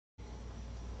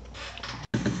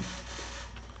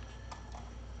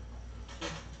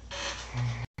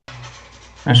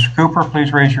Mr. Cooper,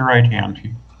 please raise your right hand.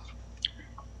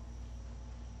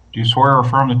 Do you swear or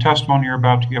affirm the testimony you're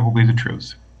about to give will be the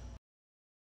truth?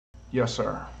 Yes,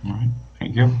 sir. All right,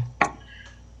 thank you.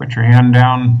 Put your hand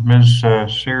down. Ms.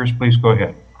 Sears, please go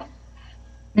ahead.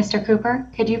 Mr. Cooper,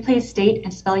 could you please state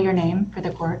and spell your name for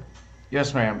the court?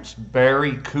 Yes, ma'am. It's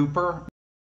Barry Cooper,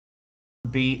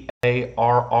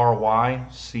 BarryCooper.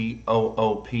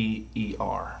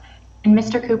 And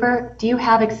Mr. Cooper, do you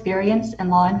have experience in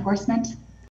law enforcement?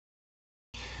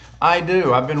 I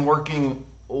do. I've been working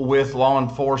with law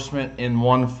enforcement in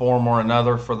one form or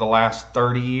another for the last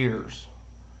 30 years.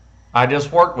 I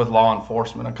just worked with law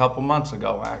enforcement a couple months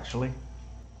ago, actually.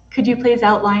 Could you please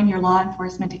outline your law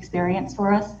enforcement experience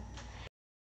for us?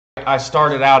 I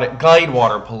started out at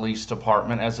Gladewater Police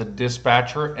Department as a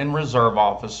dispatcher and reserve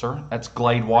officer. That's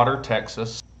Gladewater,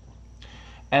 Texas.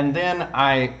 And then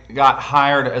I got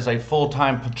hired as a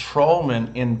full-time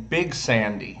patrolman in Big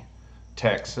Sandy,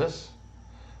 Texas,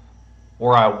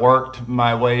 where I worked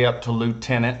my way up to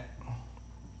lieutenant.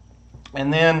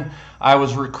 And then I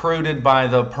was recruited by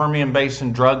the Permian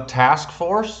Basin Drug Task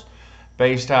Force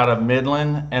based out of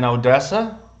Midland and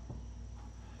Odessa.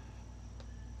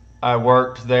 I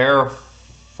worked there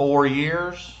 4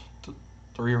 years,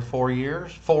 3 or 4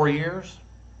 years, 4 years.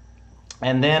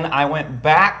 And then I went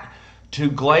back to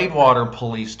Gladewater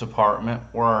Police Department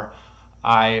where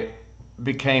I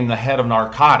became the head of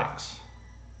narcotics.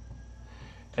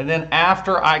 And then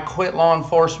after I quit law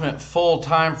enforcement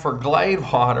full-time for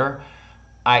Gladewater,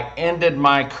 I ended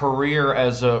my career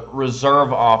as a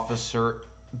reserve officer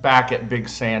back at Big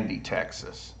Sandy,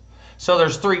 Texas. So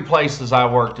there's 3 places I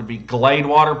work to be: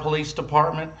 Gladewater Police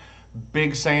Department,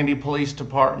 Big Sandy Police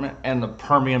Department, and the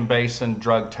Permian Basin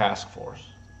Drug Task Force.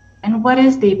 And what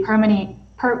is the Permian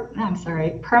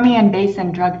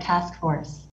Basin Drug Task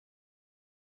Force?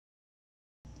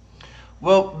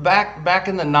 Well, back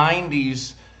in the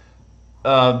 90s,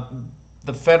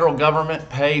 the federal government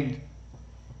paid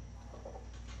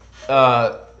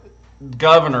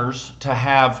governors to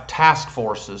have task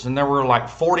forces, and there were like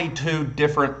 42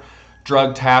 different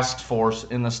drug task force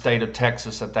in the state of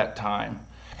Texas at that time,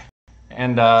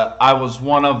 and I was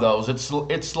one of those.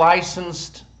 It's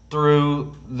licensed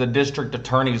through the district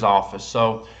attorney's office,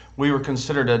 so we were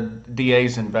considered a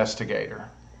DA's investigator.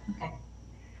 Okay.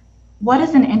 What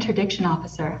is an interdiction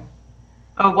officer?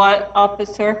 A what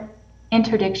officer?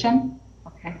 Interdiction.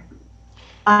 Okay.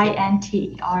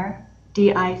 INTERDICTION.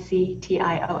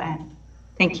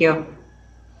 Thank you.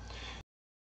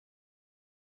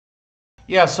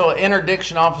 Yeah, so an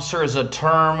interdiction officer is a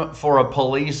term for a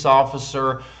police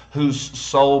officer whose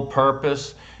sole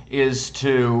purpose is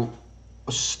to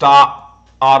stop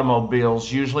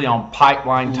automobiles, usually on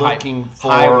pipeline type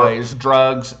highways,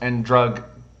 drugs and drug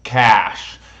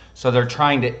cash. So they're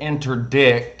trying to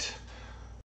interdict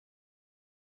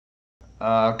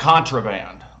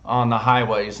contraband on the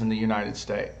highways in the United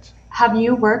States. Have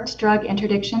you worked drug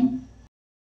interdiction?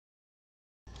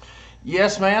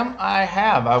 Yes, ma'am, I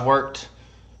have. I worked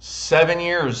 7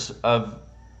 years of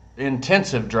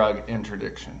intensive drug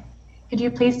interdiction. Could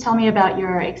you please tell me about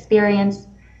your experience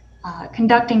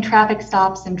conducting traffic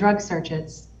stops and drug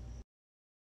searches?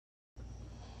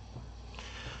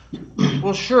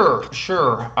 Well,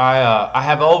 sure. I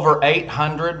have over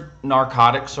 800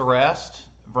 narcotics arrests,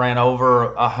 ran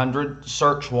over 100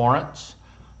 search warrants.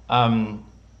 I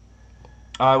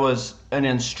was an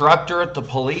instructor at the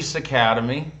police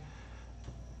academy.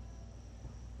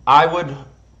 I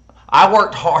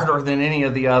worked harder than any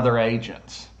of the other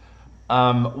agents,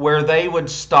 where they would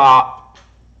stop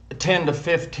 10 to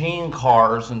 15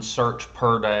 cars and search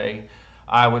per day.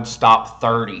 I would stop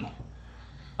 30.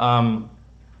 I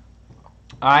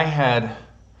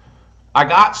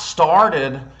got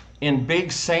started in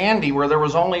Big Sandy, where there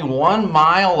was only 1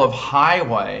 mile of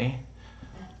highway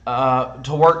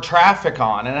to work traffic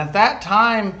on. And at that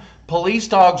time, police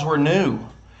dogs were new.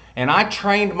 And I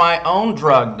trained my own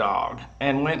drug dog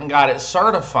and went and got it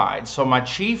certified. So my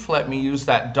chief let me use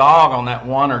that dog on that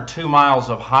 1 or 2 miles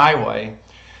of highway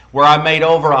where I made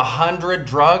over 100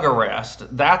 drug arrests.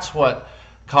 That's what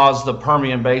caused the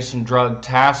Permian Basin Drug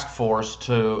Task Force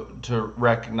to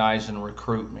recognize and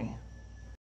recruit me.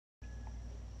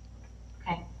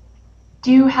 Okay.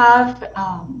 Do you have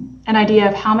an idea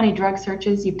of how many drug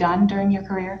searches you've done during your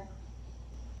career?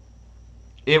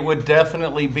 It would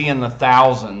definitely be in the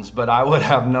thousands, but I would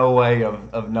have no way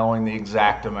of knowing the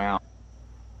exact amount.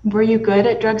 Were you good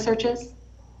at drug searches?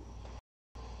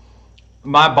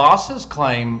 My bosses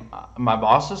claim I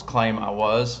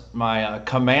was. My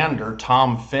commander,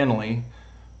 Tom Finley,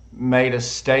 made a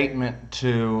statement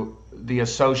to the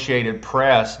Associated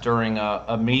Press during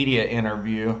a media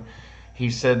interview. He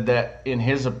said that in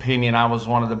his opinion, I was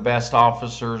one of the best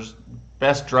officers,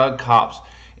 best drug cops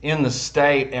in the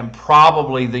state and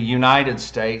probably the United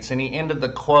States. And he ended the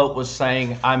quote with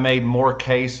saying, I made more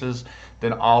cases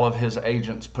than all of his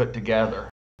agents put together.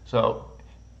 So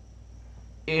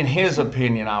in his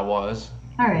opinion, I was.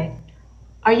 All right.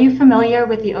 Are you familiar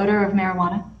with the odor of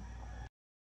marijuana?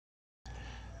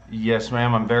 Yes,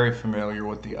 ma'am, I'm very familiar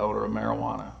with the odor of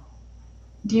marijuana.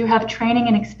 Do you have training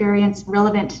and experience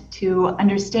relevant to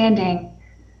understanding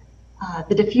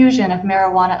the diffusion of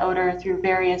marijuana odor through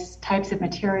various types of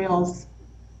materials?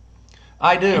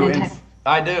 I do.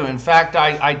 In fact,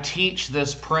 I teach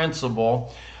this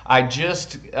principle. I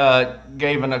just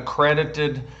gave an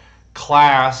accredited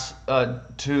class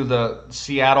to the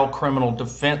Seattle Criminal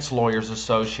Defense Lawyers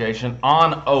Association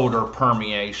on odor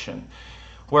permeation,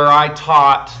 where I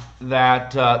taught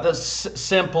that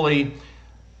simply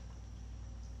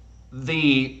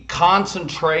the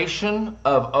concentration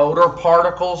of odor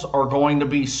particles are going to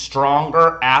be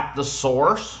stronger at the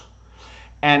source.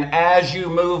 And as you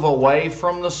move away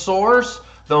from the source,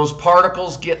 those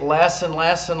particles get less and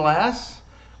less and less,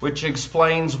 which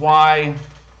explains why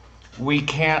we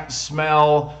can't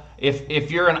smell.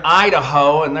 If you're in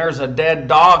Idaho and there's a dead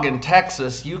dog in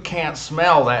Texas, you can't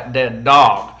smell that dead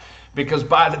dog, because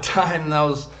by the time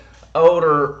those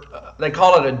odor, they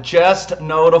call it a just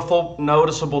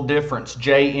noticeable difference,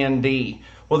 JND.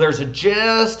 Well, there's a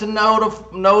just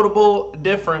notable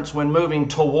difference when moving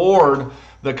toward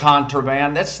the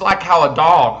contraband. That's how a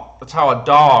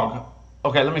dog,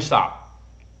 okay, let me stop.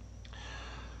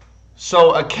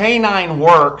 So a canine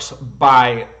works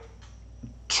by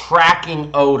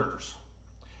tracking odors,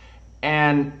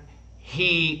 and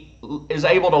he is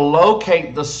able to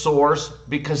locate the source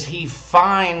because he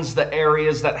finds the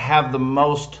areas that have the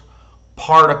most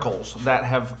particles that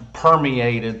have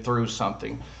permeated through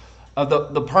something.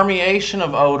 The permeation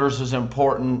of odors is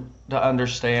important to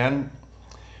understand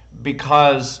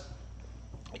because,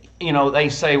 they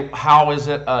say, how is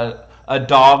it a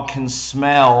dog can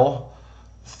smell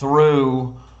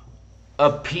through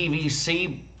a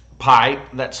PVC pipe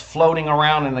that's floating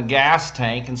around in the gas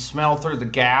tank and smell through the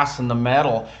gas and the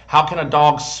metal? How can a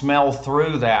dog smell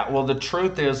through that? Well, the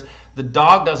truth is the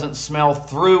dog doesn't smell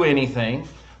through anything.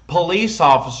 Police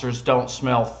officers don't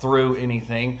smell through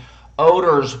anything.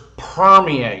 Odors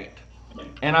permeate.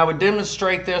 And I would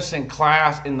demonstrate this in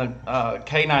class, in the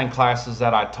canine classes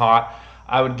that I taught.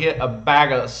 I would get a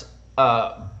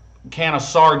can of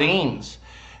sardines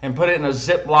and put it in a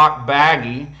Ziploc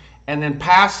baggie and then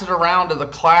pass it around to the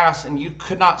class, and you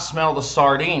could not smell the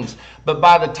sardines. But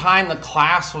by the time the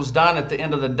class was done at the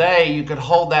end of the day, you could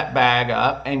hold that bag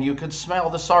up and you could smell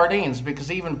the sardines,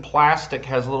 because even plastic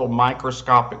has little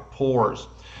microscopic pores.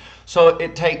 So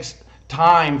it takes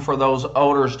time for those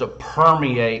odors to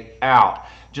permeate out.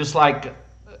 Just like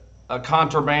a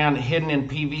contraband hidden in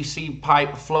PVC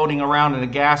pipe floating around in a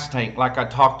gas tank, like I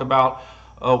talked about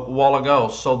a while ago.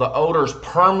 So the odors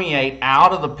permeate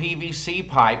out of the PVC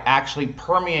pipe, actually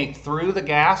permeate through the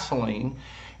gasoline,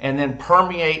 and then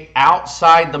permeate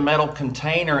outside the metal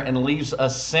container and leaves a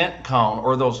scent cone,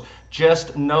 or those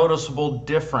just noticeable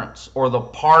difference, or the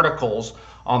particles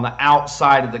on the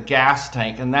outside of the gas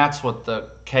tank, and that's what the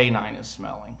canine is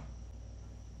smelling.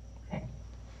 Okay.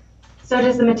 So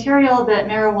does the material that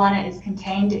marijuana is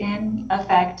contained in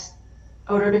affect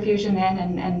odor diffusion then,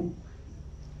 and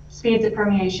speeds of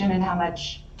permeation and how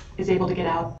much is able to get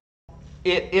out?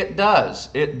 It does.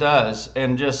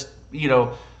 And just,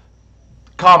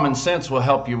 common sense will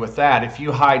help you with that. If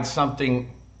you hide something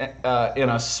in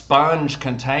a sponge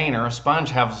container, a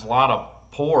sponge has a lot of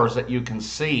pores that you can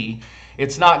see.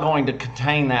 It's not going to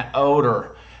contain that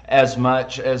odor as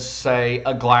much as, say,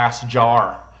 a glass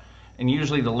jar. And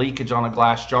usually the leakage on a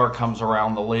glass jar comes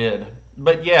around the lid.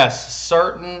 But yes,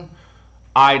 certain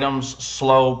items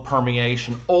slow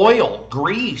permeation. Oil,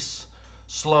 grease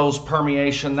slows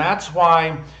permeation. That's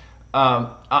why,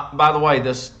 by the way,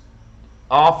 this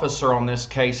officer on this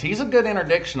case, he's a good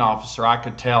interdiction officer, I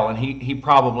could tell, and he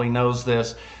probably knows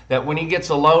this, that when he gets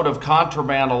a load of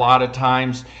contraband, a lot of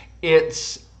times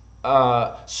it's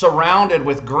surrounded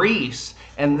with grease,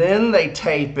 and then they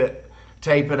tape it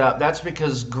up. That's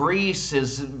because grease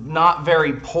is not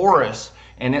very porous,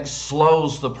 and it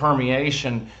slows the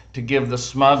permeation to give the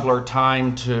smuggler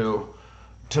time to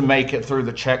make it through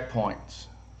the checkpoints.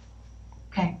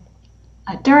 Okay.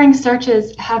 During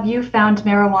searches, have you found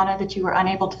marijuana that you were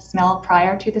unable to smell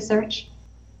prior to the search?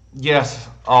 Yes,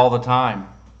 all the time.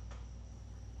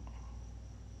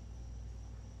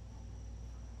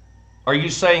 Are you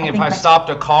saying if think I my- stopped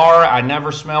a car, I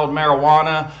never smelled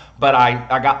marijuana, but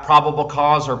I got probable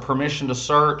cause or permission to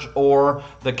search, or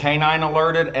the canine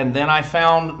alerted and then I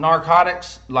found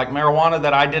narcotics like marijuana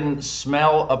that I didn't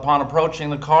smell upon approaching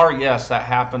the car? Yes, that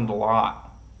happened a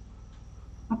lot.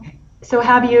 Okay. So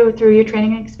have you, through your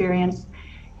training and experience,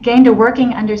 gained a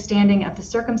working understanding of the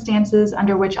circumstances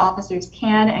under which officers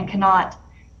can and cannot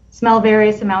smell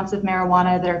various amounts of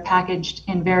marijuana that are packaged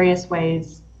in various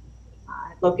ways,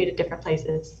 located different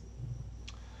places?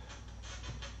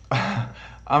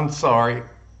 I'm sorry,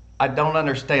 I don't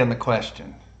understand the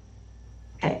question.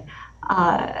 Okay.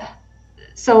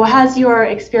 So has your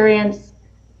experience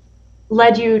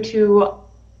led you to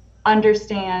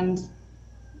understand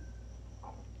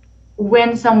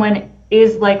when someone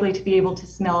is likely to be able to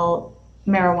smell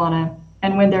marijuana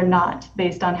and when they're not,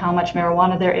 based on how much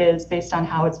marijuana there is, based on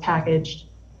how it's packaged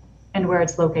and where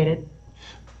it's located?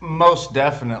 Most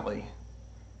definitely.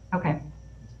 Okay.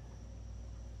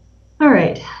 All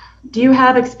right. Do you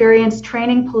have experience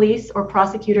training police or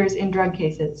prosecutors in drug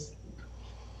cases?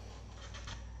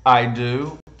 I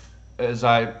do. As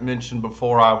I mentioned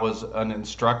before, I was an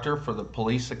instructor for the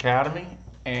police academy,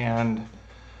 and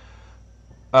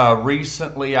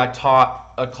recently I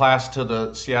taught a class to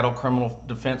the Seattle Criminal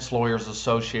Defense Lawyers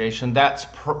Association. That's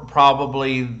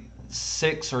probably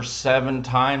 6 or 7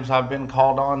 times I've been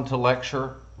called on to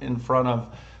lecture in front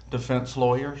of defense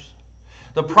lawyers.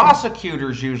 The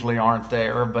prosecutors usually aren't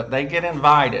there, but they get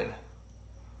invited.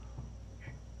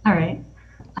 All right.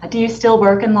 Do you still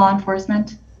work in law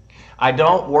enforcement? I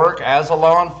don't work as a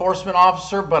law enforcement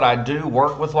officer, but I do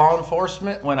work with law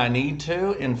enforcement when I need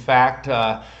to. In fact,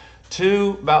 about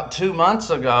 2 months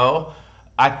ago,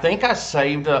 I think I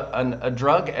saved a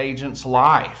drug agent's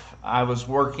life. I was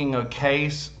working a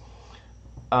case,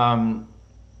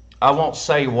 I won't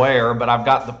say where, but I've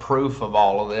got the proof of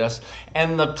all of this.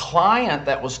 And the client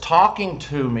that was talking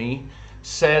to me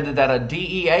said that a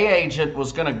DEA agent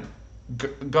was going to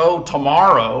go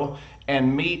tomorrow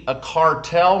and meet a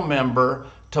cartel member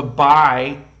to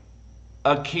buy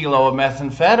a kilo of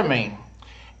methamphetamine.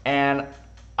 And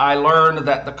I learned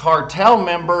that the cartel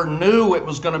member knew it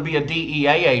was going to be a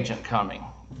DEA agent coming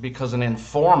because an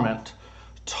informant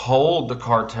told the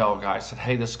cartel guy, said,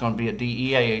 hey, this is going to be a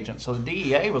DEA agent. So the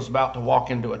DEA was about to walk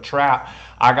into a trap.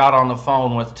 I got on the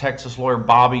phone with Texas lawyer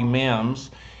Bobby Mims.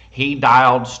 He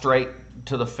dialed straight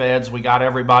to the feds. We got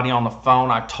everybody on the phone.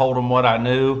 I told them what I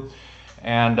knew,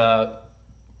 and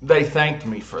they thanked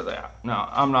me for that. Now,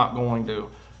 I'm not going to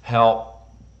help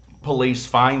police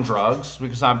find drugs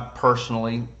because I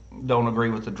personally don't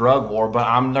agree with the drug war,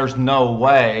 but there's no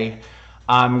way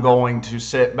I'm going to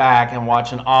sit back and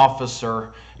watch an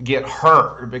officer get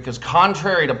hurt, because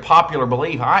contrary to popular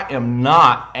belief, I am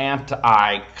not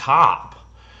anti-cop.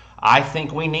 I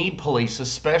think we need police,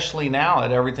 especially now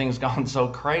that everything's gone so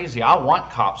crazy. I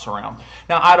want cops around.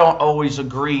 Now, I don't always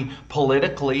agree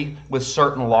politically with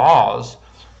certain laws,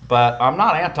 but I'm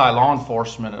not anti-law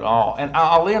enforcement at all. And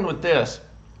I'll end with this.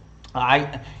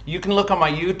 You can look on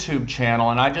my YouTube channel,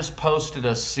 and I just posted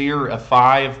a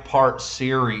 5-part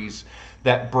series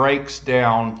that breaks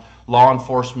down law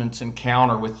enforcement's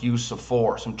encounter with use of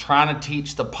force. I'm trying to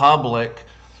teach the public.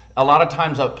 A lot of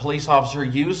times a police officer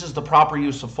uses the proper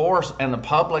use of force, and the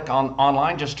public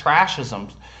online just trashes them,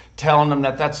 telling them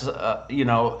that that's,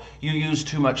 you use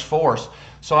too much force.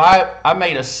 So I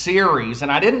made a series,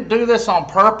 and I didn't do this on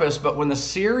purpose, but when the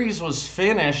series was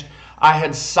finished, I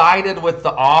had sided with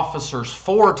the officers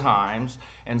 4 times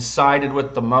and sided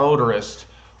with the motorist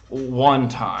 1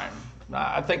 time.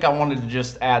 I think I wanted to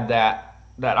just add that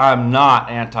I'm not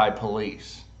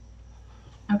anti-police.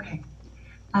 Okay.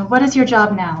 What is your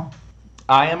job now?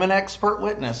 I am an expert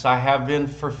witness. I have been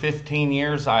for 15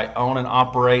 years. I own and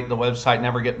operate the website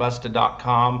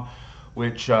NeverGetBusted.com,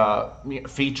 which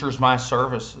features my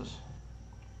services.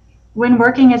 When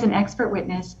working as an expert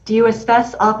witness, do you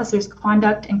assess officers'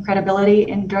 conduct and credibility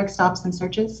in drug stops and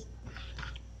searches?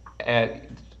 At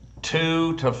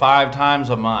 2 to 5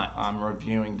 times a month, I'm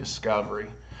reviewing discovery.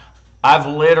 I've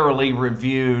literally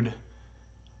reviewed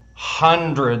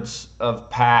hundreds of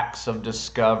packs of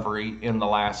discovery in the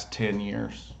last 10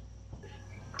 years.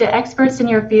 Do experts in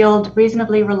your field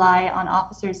reasonably rely on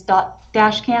officers'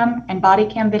 dash cam and body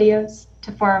cam videos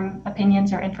to form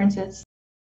opinions or inferences?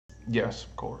 Yes,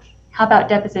 of course. How about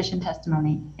deposition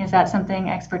testimony? Is that something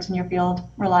experts in your field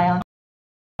rely on?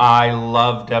 I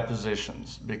love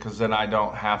depositions because then I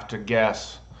don't have to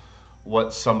guess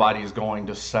what somebody's going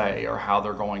to say or how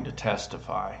they're going to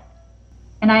testify.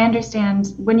 And I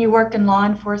understand when you worked in law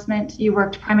enforcement, you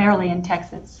worked primarily in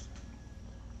Texas.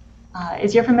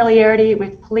 Is your familiarity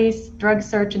with police, drug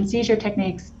search, and seizure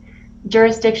techniques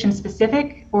jurisdiction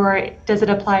specific, or does it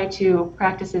apply to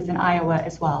practices in Iowa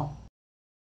as well?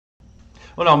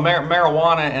 Well, no,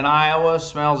 marijuana in Iowa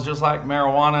smells just like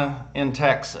marijuana in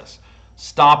Texas.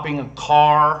 Stopping a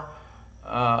car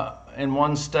in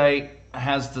one state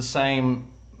has the same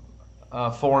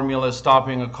formula as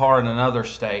stopping a car in another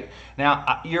state.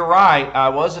 Now, you're right, I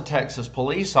was a Texas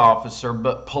police officer,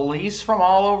 but police from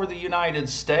all over the United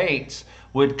States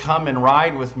would come and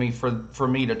ride with me for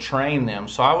me to train them.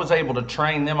 So I was able to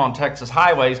train them on Texas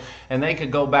highways, and they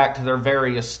could go back to their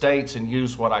various states and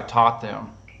use what I taught them.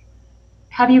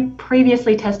 Have you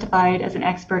previously testified as an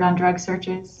expert on drug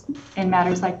searches in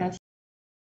matters like this?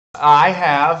 I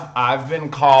have. I've been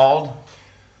called.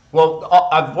 Well,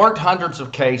 I've worked hundreds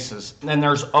of cases, and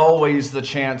there's always the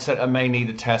chance that I may need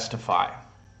to testify.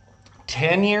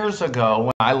 10 years ago,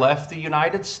 when I left the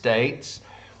United States,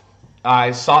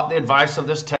 I sought the advice of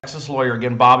this Texas lawyer,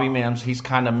 again, Bobby Mims. He's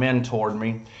kind of mentored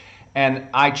me. And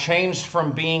I changed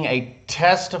from being a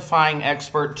testifying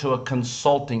expert to a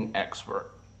consulting expert.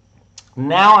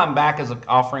 Now I'm back as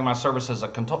offering my service as a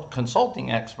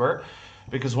consulting expert,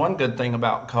 because one good thing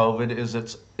about COVID is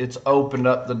it's opened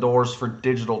up the doors for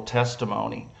digital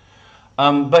testimony.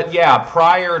 But yeah,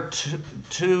 prior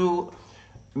to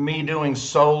me doing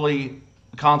solely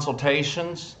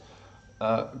consultations,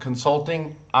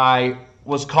 consulting, I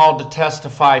was called to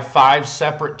testify 5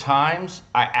 separate times.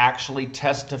 I actually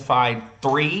testified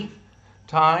 3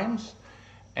 times,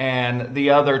 and the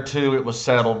other 2, it was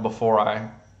settled before I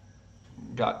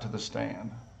got to the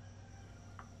stand.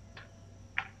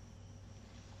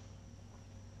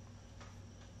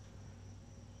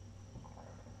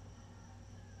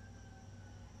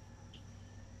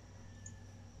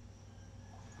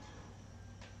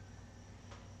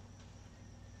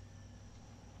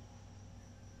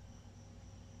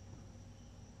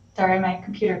 Sorry, my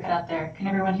computer cut out there. Can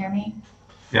everyone hear me?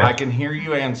 Yeah. I can hear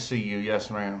you and see you, yes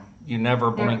ma'am. You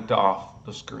never blinked off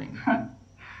the screen.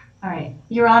 All right.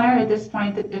 Your Honor, at this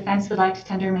point, the defense would like to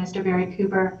tender Mr. Barry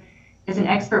Cooper as an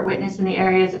expert witness in the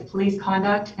areas of police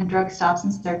conduct and drug stops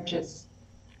and searches.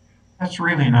 That's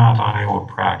really not Iowa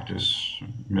practice,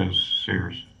 Ms.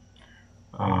 Sears.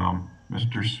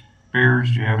 Mr.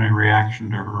 Spears, do you have any reaction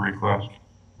to her request?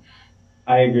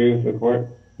 I agree with the court.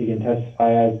 He can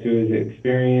testify as to his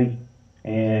experience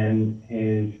and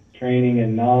his training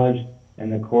and knowledge,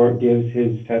 and the court gives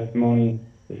his testimony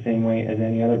the same way as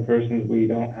any other person's. We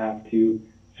don't have to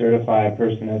certify a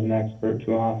person as an expert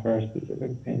to offer a specific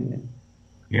opinion.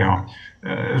 Yeah,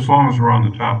 as long as we're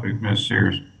on the topic, Ms.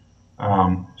 Sears,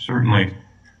 certainly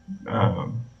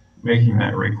making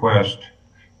that request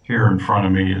here in front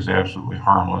of me is absolutely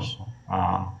harmless.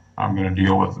 I'm going to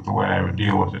deal with it the way I would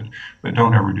deal with it, but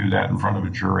don't ever do that in front of a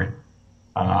jury.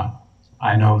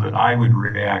 I know that I would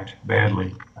react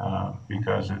badly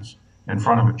because it's in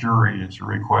front of a jury. It's a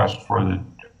request for the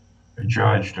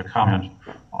judge to comment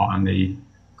on the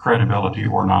credibility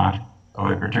or not of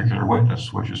a particular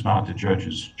witness, which is not the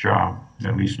judge's job,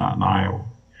 at least not in Iowa.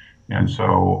 And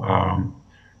so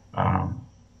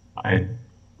I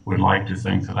would like to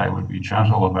think that I would be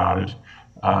gentle about it.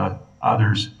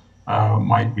 Others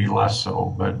might be less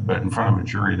so, but in front of a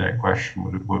jury, that question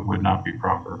would not be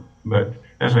proper. But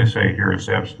as I say here, it's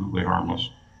absolutely harmless.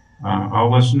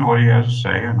 I'll listen to what he has to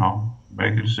say, and I'll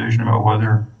make a decision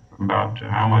about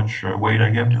how much weight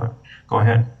I give to it. Go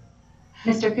ahead.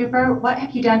 Mr. Cooper, what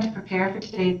have you done to prepare for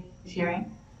today's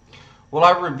hearing? Well,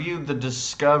 I reviewed the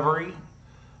discovery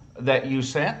that you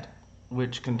sent,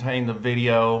 which contained the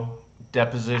video,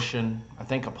 deposition, I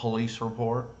think a police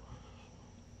report.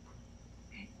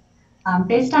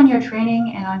 Based on your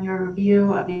training and on your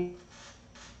review of the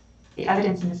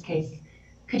evidence in this case,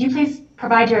 could you please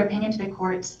provide your opinion to the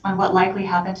court on what likely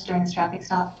happened during this traffic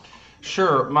stop?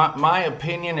 Sure. My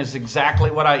opinion is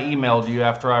exactly what I emailed you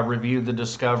after I reviewed the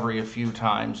discovery a few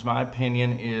times. My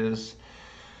opinion is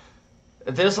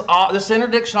this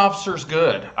interdiction officer's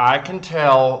good. I can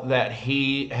tell that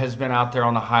he has been out there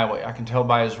on the highway. I can tell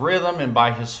by his rhythm and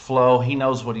by his flow. He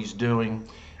knows what he's doing.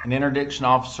 And interdiction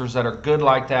officers that are good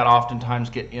like that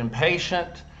oftentimes get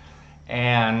impatient,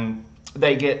 and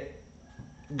they get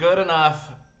good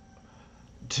enough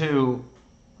to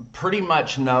pretty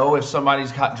much know if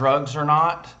somebody's got drugs or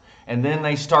not, and then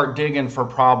they start digging for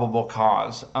probable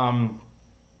cause.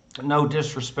 No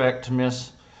disrespect to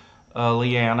Miss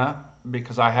Leanna,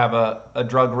 because I have a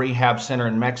drug rehab center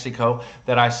in Mexico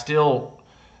that I still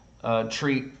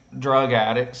treat drug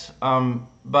addicts,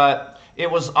 but it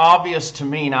was obvious to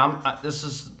me. Now, this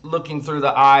is looking through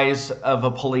the eyes of a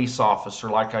police officer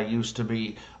like I used to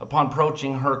be. Upon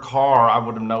approaching her car, I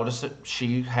would have noticed that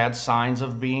she had signs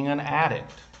of being an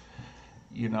addict.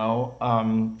 You know,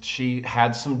 she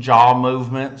had some jaw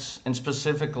movements, and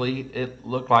specifically, it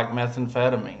looked like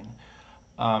methamphetamine.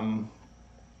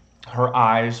 Her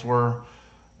eyes were,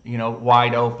 you know,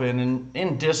 wide open and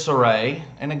in disarray.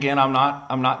 And again, I'm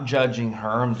not judging her.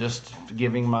 I'm just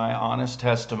giving my honest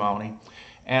testimony.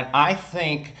 And I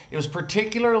think it was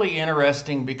particularly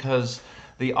interesting because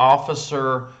the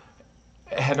officer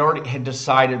had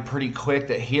decided pretty quick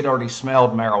that he had already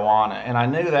smelled marijuana, and I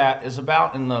knew that is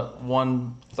about in the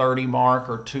 1:30 mark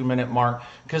or 2-minute mark,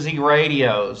 because he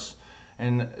radios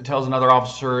and tells another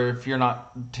officer, if you're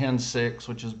not 10-6,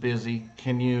 which is busy,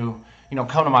 can you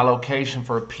come to my location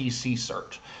for a PC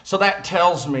search. So that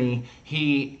tells me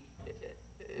he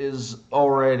is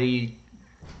already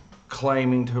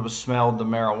claiming to have smelled the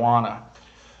marijuana.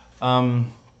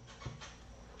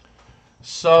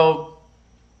 So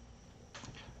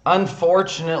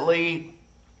unfortunately,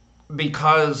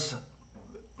 because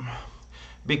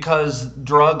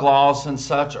drug laws and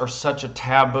such are such a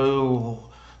taboo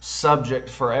subject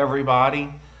for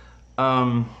everybody,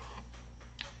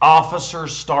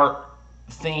 officers start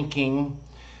thinking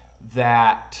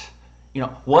that,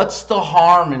 what's the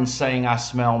harm in saying I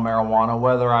smell marijuana,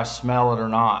 whether I smell it or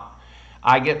not?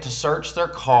 I get to search their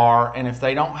car, and if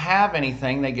they don't have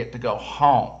anything, they get to go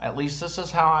home. At least this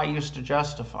is how I used to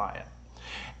justify it.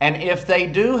 And if they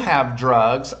do have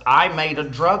drugs, I made a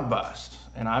drug bust.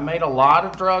 And I made a lot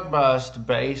of drug busts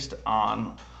based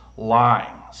on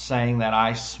lying, saying that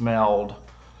I smelled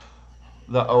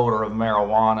the odor of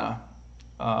marijuana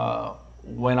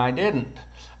when I didn't.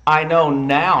 I know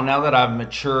now that I've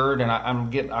matured and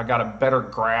I got a better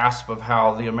grasp of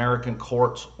how the American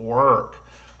courts work,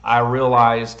 I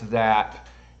realized that,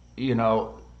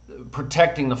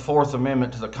 protecting the Fourth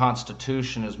Amendment to the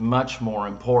Constitution is much more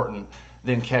important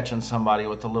than catching somebody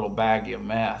with a little baggie of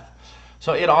meth.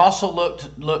 So it also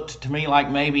looked to me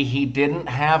like maybe he didn't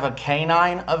have a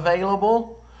canine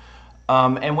available.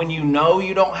 And when you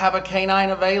don't have a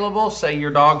canine available, say your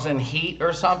dog's in heat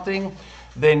or something,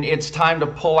 then it's time to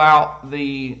pull out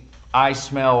the I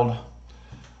smelled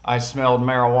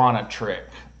marijuana trick.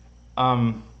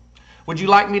 Would you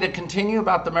like me to continue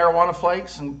about the marijuana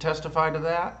flakes and testify to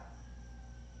that?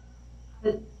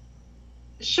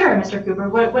 Sure, Mr. Cooper.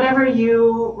 Whatever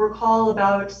you recall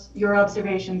about your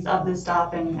observations of this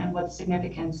stop and what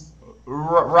significance.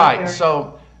 Right.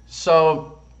 So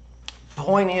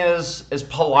point is, as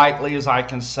politely as I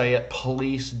can say it,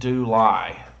 police do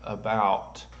lie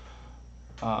about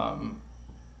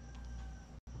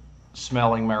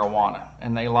smelling marijuana,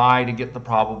 and they lie to get the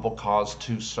probable cause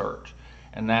to search.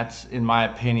 And that's, in my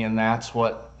opinion, that's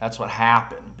what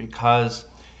happened, because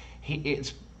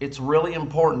it's really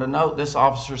important to note this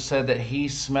officer said that he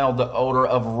smelled the odor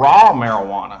of raw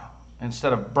marijuana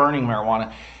instead of burning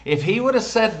marijuana. If he would have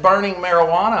said burning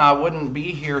marijuana, I wouldn't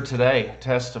be here today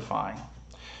testifying,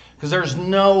 because there's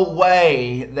no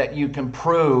way that you can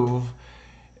prove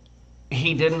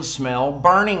he didn't smell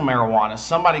burning marijuana.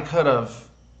 Somebody could have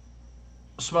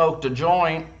smoked a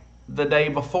joint the day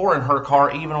before in her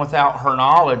car, even without her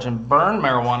knowledge, and burned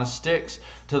marijuana sticks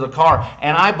to the car.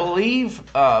 And I believe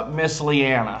Miss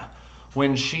Leanna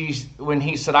when he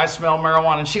said, I smell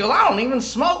marijuana, and she goes, I don't even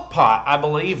smoke pot. I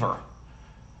believe her.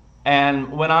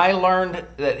 And when I learned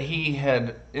that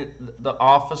the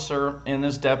officer in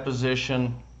this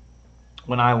deposition,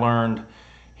 when I learned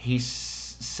he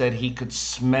said he could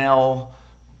smell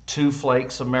 2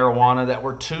 flakes of marijuana that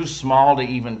were too small to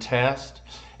even test,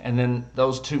 and then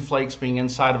those 2 flakes being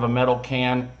inside of a metal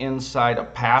can inside a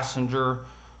passenger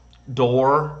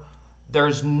door,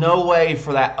 there's no way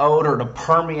for that odor to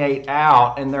permeate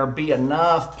out and there be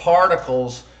enough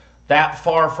particles that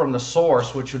far from the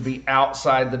source, which would be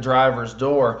outside the driver's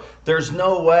door. There's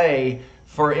no way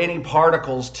for any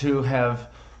particles to have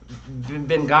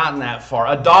been gotten that far.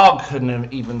 A dog couldn't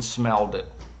have even smelled it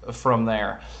from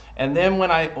there. And then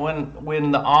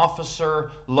when the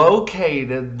officer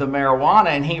located the marijuana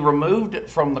and he removed it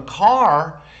from the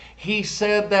car, he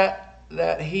said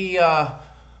that he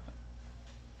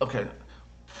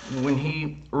when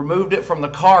he removed it from the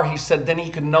car, he said then he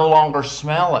could no longer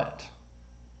smell it.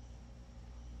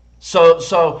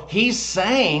 So he's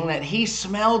saying that he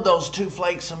smelled those 2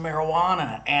 flakes of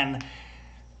marijuana. And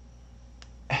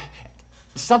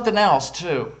something else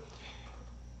too.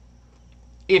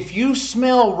 If you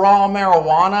smell raw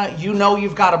marijuana,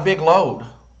 you've got a big load.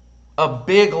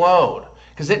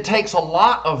 Because it takes a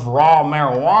lot of raw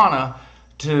marijuana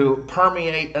to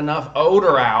permeate enough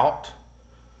odor out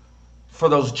for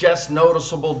those just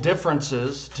noticeable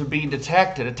differences to be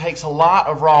detected. It takes a lot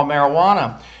of raw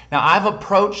marijuana. Now, I've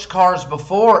approached cars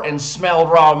before and smelled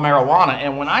raw marijuana.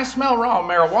 And when I smell raw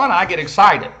marijuana, I get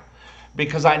excited,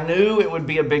 because I knew it would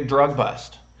be a big drug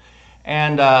bust.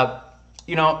 And,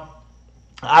 you know,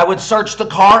 I would search the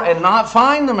car and not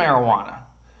find the marijuana.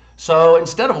 So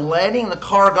instead of letting the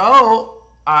car go,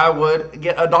 I would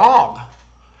get a dog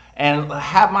and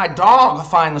have my dog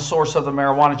find the source of the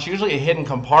marijuana. It's usually a hidden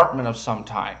compartment of some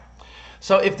type.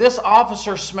 So if this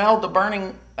officer smelled the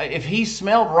burning, if he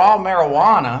smelled raw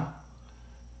marijuana,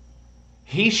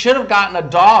 he should have gotten a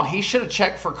dog. He should have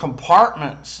checked for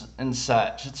compartments and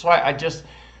such. That's why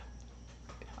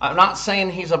I'm not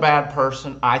saying he's a bad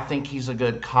person. I think he's a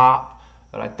good cop,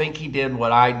 but I think he did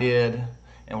what I did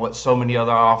and what so many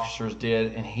other officers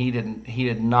did, and he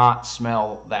did not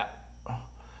smell that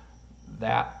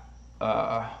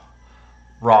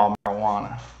raw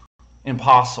marijuana.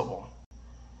 Impossible.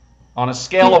 On a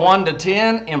scale of 1 to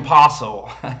 10, impossible.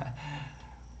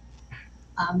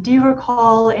 Do you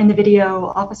recall in the video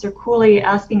Officer Cooley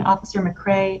asking Officer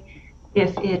McRae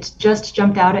if it just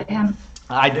jumped out at him?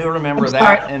 I do remember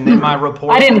that, and in my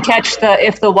report, I didn't catch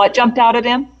if the what jumped out at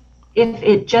him? If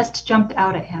it just jumped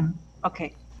out at him.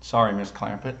 Okay. Sorry, Ms.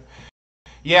 Clampett.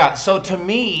 Yeah, so to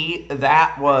me,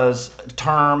 that was a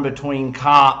term between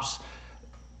cops,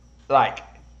 like,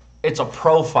 it's a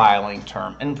profiling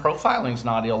term, and profiling's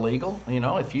not illegal. You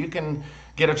know, if you can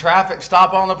get a traffic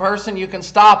stop on the person, you can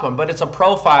stop them, but it's a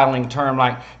profiling term,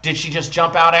 like, did she just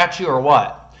jump out at you or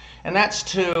what? And that's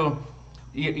to,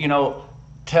 you know,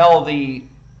 tell the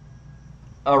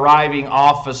arriving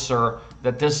officer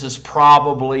that this is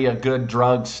probably a good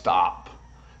drug stop,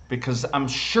 because I'm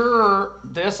sure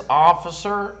this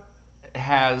officer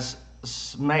has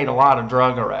made a lot of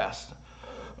drug arrests.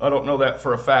 I don't know that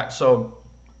for a fact. So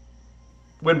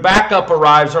when backup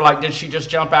arrives, they're like, did she just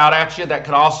jump out at you? That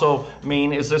could also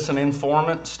mean, is this an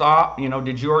informant stop? You know,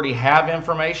 did you already have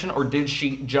information, or did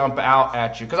she jump out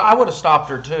at you? Because I would have stopped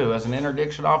her too. As an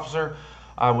interdiction officer,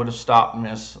 I would have stopped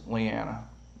Miss Leanna.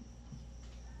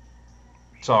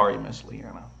 Sorry, Miss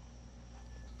Leanna.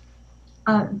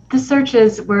 The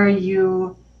searches where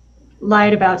you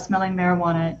lied about smelling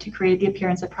marijuana to create the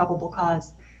appearance of probable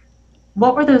cause,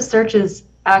 what were those searches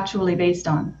actually based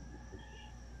on?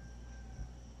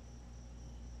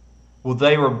 Well,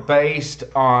 they were based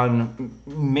on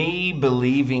me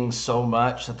believing so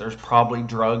much that there's probably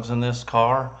drugs in this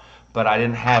car, but I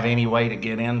didn't have any way to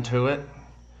get into it.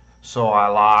 So I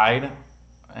lied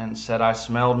and said I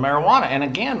smelled marijuana. And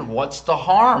again, what's the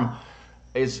harm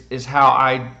is how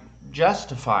I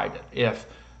justified it.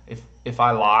 If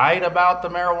I lied about the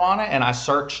marijuana and I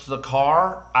searched the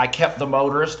car, I kept the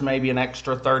motorist maybe an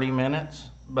extra 30 minutes.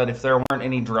 But if there weren't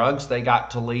any drugs, they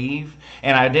got to leave.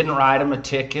 And I didn't write them a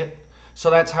ticket. So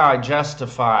that's how I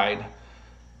justified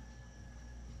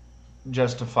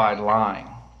lying.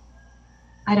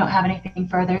 I don't have anything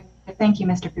further. Thank you,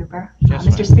 Mr. Cooper. Yes,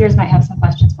 Mr. ma'am. Spears might have some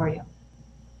questions for you.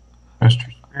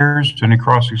 Mr. Spears, any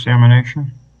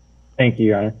cross-examination? Thank you,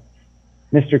 Your Honor.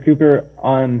 Mr. Cooper,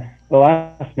 on the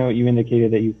last note, you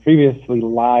indicated that you previously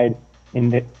lied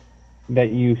that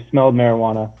you smelled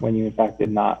marijuana when you in fact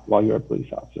did not while you were a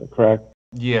police officer, correct?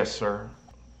 Yes, sir.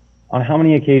 On how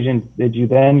many occasions did you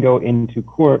then go into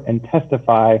court and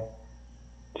testify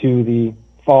to the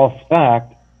false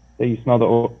fact that you smelled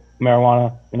the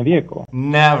marijuana in a vehicle?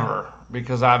 Never,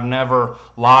 because I've never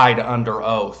lied under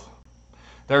oath.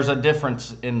 There's a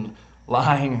difference in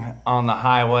lying on the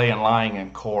highway and lying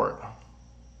in court.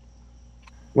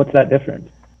 What's that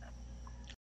difference?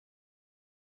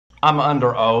 I'm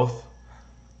under oath.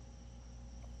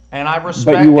 And I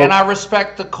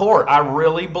respect the court. I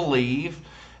really believe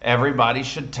everybody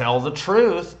should tell the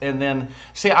truth. And then,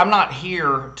 see, I'm not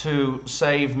here to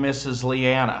save Mrs.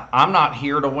 Leanna. I'm not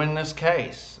here to win this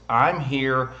case. I'm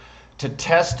here to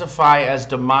testify as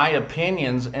to my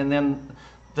opinions, and then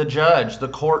the judge, the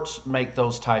courts make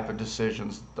those type of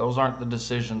decisions. Those aren't the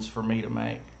decisions for me to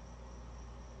make.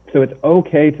 So it's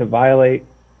okay to lie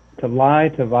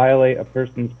to violate a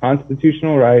person's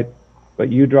constitutional rights, but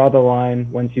you draw the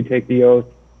line once you take the oath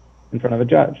in front of a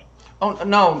judge. Oh,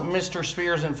 no, Mr.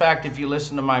 Spears, in fact, if you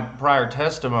listen to my prior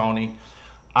testimony,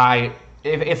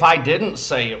 if I didn't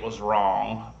say it was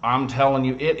wrong, I'm telling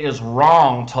you it is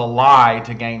wrong to lie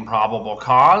to gain probable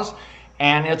cause,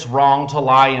 and it's wrong to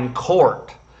lie in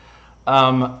court.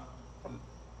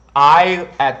 I,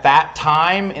 at that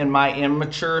time, in my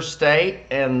immature state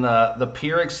and the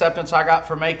peer acceptance I got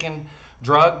for making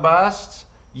drug busts,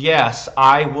 yes,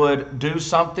 I would do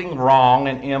something wrong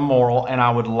and immoral, and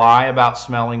I would lie about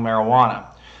smelling marijuana.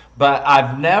 But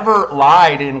I've never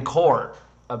lied in court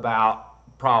about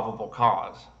probable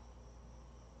cause.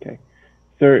 Okay.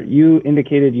 Sir, you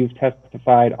indicated you've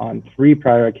testified on 3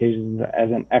 prior occasions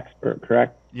as an expert,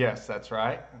 correct? Yes, that's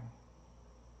right.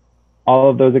 all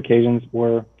of those occasions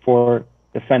were for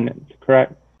defendants,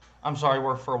 correct? I'm sorry,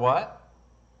 we're for what?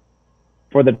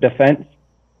 For the defense?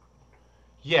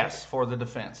 Yes, for the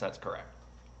defense, that's correct.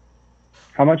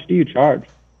 How much do you charge?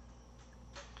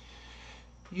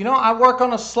 You know, I work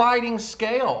on a sliding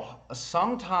scale.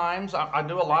 Sometimes I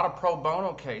do a lot of pro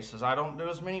bono cases. I don't do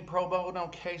as many pro bono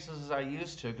cases as I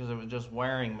used to because it was just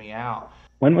wearing me out.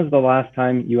 When was the last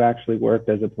time you actually worked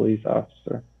as a police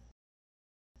officer?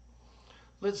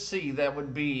 Let's see, that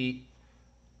would be,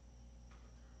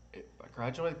 I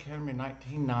graduated academy in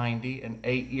 1990 and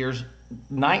 8 years,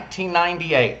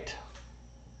 1998.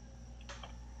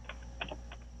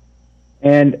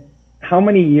 And how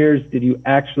many years did you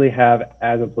actually have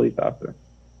as a police officer?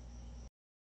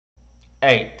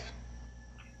 8.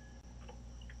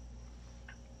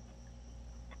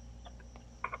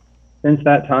 Since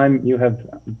that time, you have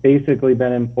basically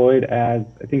been employed as,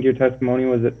 I think your testimony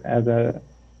was as a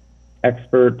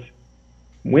expert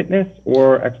witness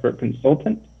or expert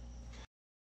consultant?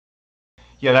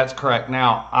 Yeah, that's correct.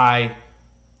 Now,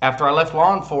 after I left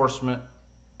law enforcement,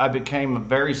 I became a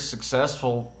very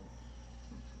successful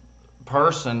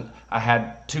person. I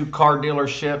had 2 car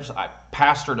dealerships. I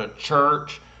pastored a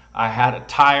church. I had a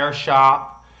tire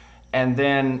shop. And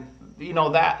then, you know,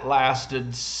 that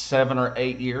lasted 7 or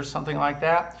 8 years, something like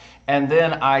that. And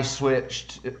then I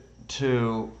switched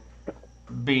to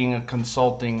being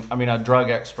a drug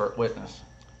expert witness.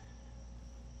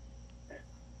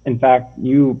 In fact,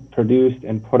 you produced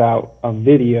and put out a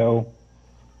video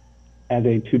as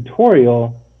a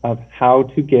tutorial of how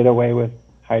to get away with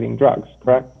hiding drugs,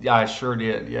 correct? Yeah, I sure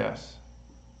did, yes.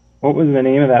 What was the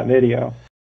name of that video?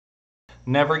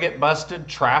 Never Get Busted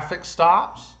Traffic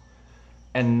Stops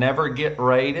and Never Get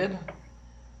Raided.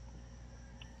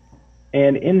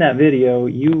 And in that video,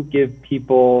 you give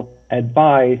people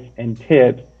advice and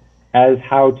tips as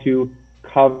how to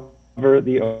cover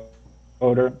the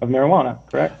odor of marijuana,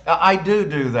 correct? I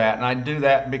do that, and I do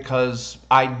that because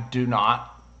I do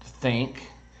not think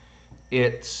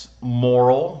it's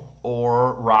moral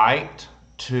or right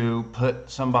to put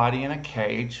somebody in a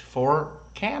cage for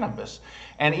cannabis.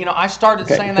 And, you know, I started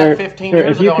saying that 15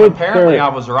 years ago, and apparently I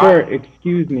was right. Sir,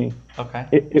 excuse me. Okay.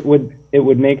 It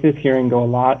would make this hearing go a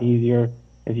lot easier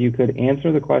if you could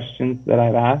answer the questions that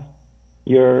I've asked.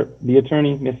 The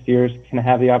attorney, Ms. Sears, can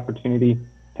have the opportunity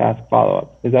to ask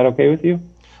follow-up. Is that okay with you?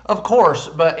 Of course,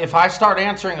 but if I start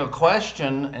answering a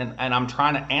question and I'm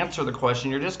trying to answer the question,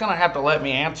 you're just going to have to let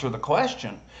me answer the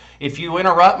question. If you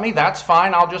interrupt me, that's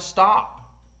fine. I'll just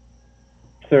stop.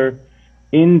 Sir,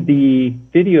 in the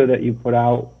video that you put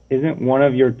out, isn't one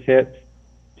of your tips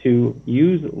to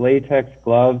use latex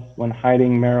gloves when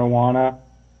hiding marijuana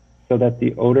so that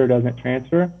the odor doesn't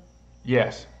transfer?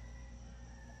 Yes.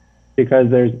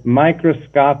 Because there's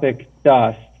microscopic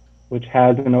dust which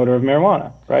has an odor of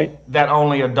marijuana, right? That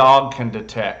only a dog can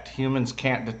detect. Humans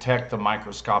can't detect the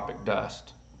microscopic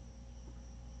dust.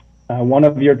 One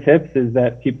of your tips is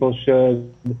that people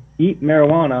should eat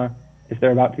marijuana if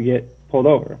they're about to get pulled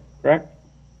over, correct?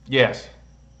 Yes.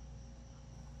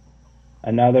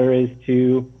 Another is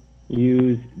to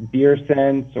use deer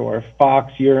scents or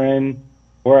fox urine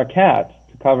or a cat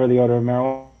to cover the odor of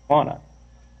marijuana.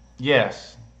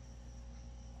 Yes.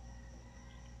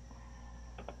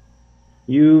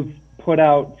 You've put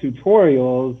out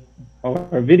tutorials or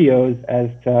videos as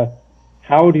to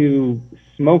how to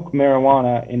smoke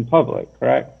marijuana in public,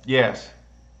 correct? Yes.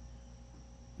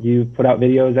 You've put out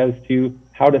videos as to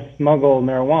how to smuggle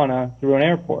marijuana through an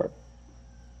airport.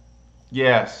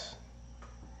 Yes.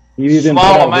 You've even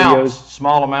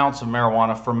small amounts of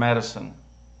marijuana for medicine.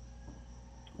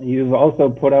 You've also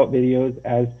put out videos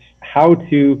as how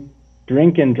to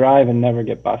drink and drive and never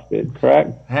get busted,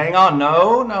 correct? Hang on,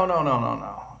 no.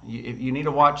 You need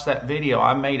to watch that video.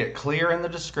 I made it clear in the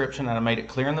description and I made it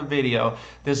clear in the video.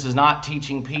 This is not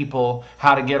teaching people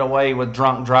how to get away with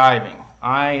drunk driving.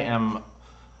 I am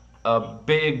a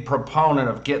big proponent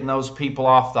of getting those people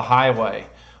off the highway.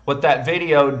 What that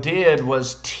video did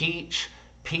was teach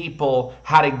people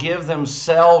how to give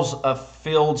themselves a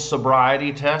field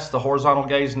sobriety test, the horizontal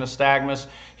gaze nystagmus,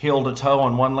 heel to toe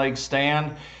on one leg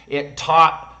stand.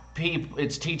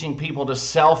 It's teaching people to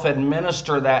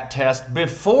self-administer that test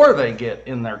before they get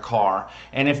in their car.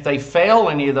 And if they fail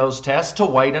any of those tests, to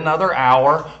wait another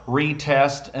hour,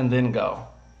 retest, and then go.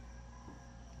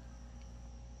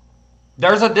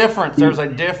 There's a difference. There's a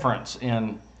difference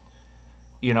in,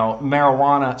 you know,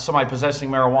 marijuana, somebody possessing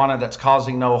marijuana that's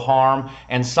causing no harm,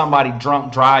 and somebody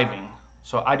drunk driving.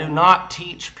 So I do not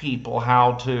teach people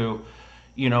how to,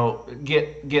 you know,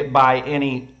 get by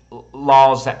any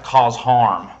laws that cause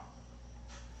harm.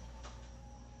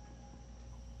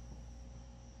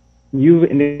 you've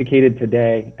indicated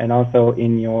today and also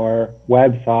in your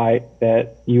website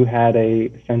that you had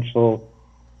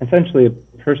essentially a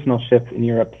personal shift in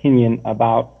your opinion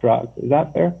about drugs. Is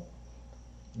that fair?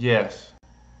 Yes.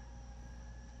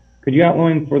 Could you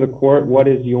outline for the court what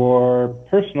is your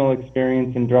personal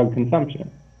experience in drug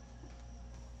consumption?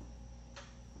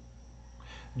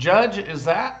 Judge, is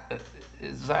that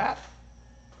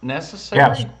necessary?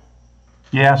 Yes.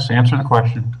 Yes, answer the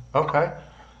question. Okay.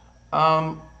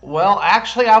 Well,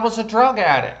 actually, I was a drug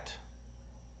addict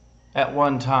at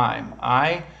one time.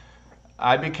 I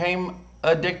became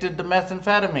addicted to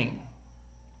methamphetamine.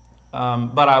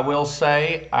 But I will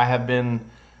say I have been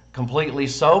completely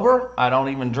sober. I don't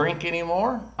even drink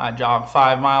anymore. I jog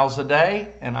 5 miles a day,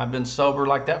 and I've been sober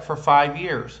like that for 5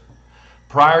 years.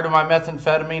 Prior to my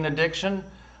methamphetamine addiction,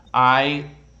 I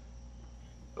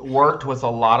worked with a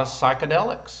lot of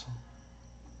psychedelics.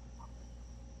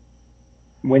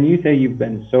 When you say you've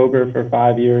been sober for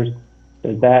 5 years,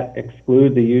 does that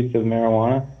exclude the use of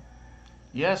marijuana?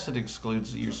 Yes, it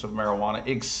excludes the use of marijuana,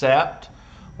 except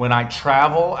when I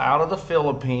travel out of the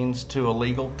Philippines to a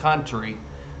legal country,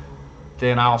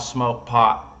 then I'll smoke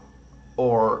pot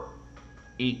or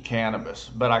eat cannabis.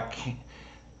 But I can't.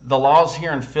 The laws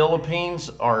here in Philippines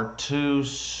are too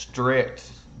strict.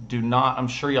 I'm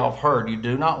sure y'all have heard, you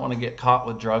do not want to get caught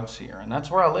with drugs here. And that's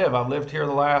where I live. I've lived here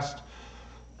the last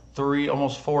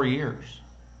almost 4 years.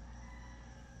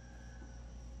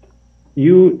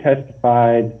 You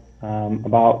testified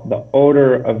about the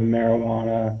odor of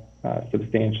marijuana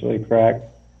substantially, correct?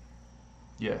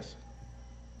 Yes.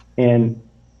 And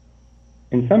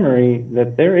in summary,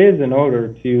 that there is an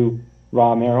odor to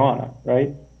raw marijuana,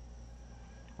 right?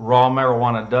 Raw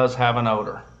marijuana does have an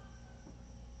odor.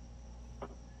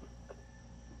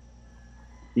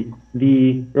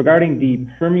 Regarding the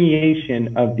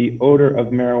permeation of the odor of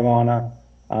marijuana,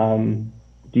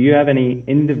 do you have any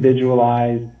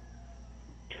individualized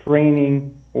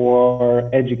training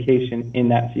or education in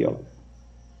that field?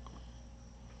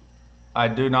 I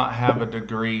do not have a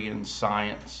degree in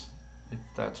science, if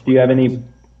that's what Do you have it is.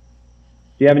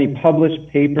 any published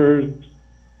papers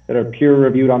that are peer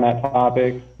reviewed on that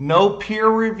topic? No peer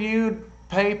reviewed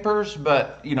papers,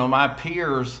 but my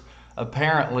peers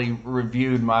apparently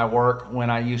reviewed my work when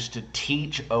I used to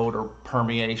teach odor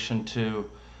permeation to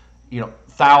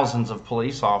thousands of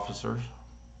police officers.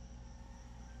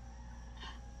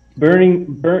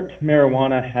 Burnt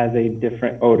marijuana has a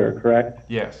different odor, correct?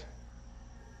 Yes.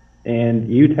 And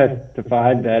you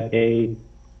testified that I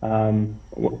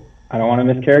don't want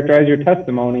to mischaracterize your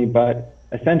testimony, but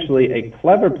essentially a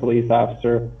clever police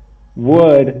officer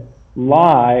would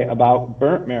lie about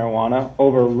burnt marijuana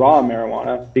over raw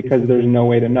marijuana because there's no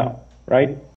way to know,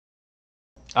 right?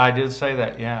 I did say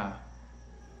that, yeah.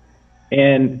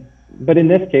 But in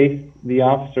this case, the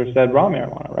officer said raw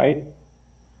marijuana, right?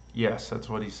 Yes, that's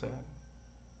what he said.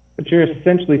 But you're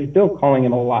essentially still calling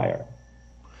him a liar.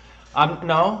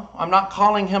 No, I'm not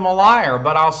calling him a liar,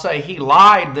 but I'll say he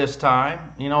lied this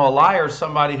time. A liar is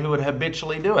somebody who would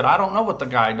habitually do it. I don't know what the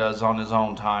guy does on his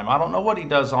own time. I don't know what he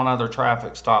does on other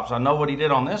traffic stops. I know what he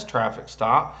did on this traffic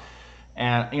stop.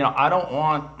 And, I don't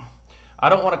want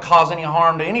to cause any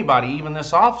harm to anybody, even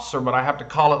this officer, but I have to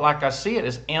call it like I see it.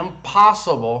 It's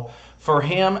impossible for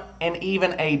him and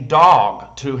even a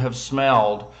dog to have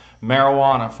smelled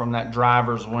marijuana from that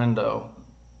driver's window.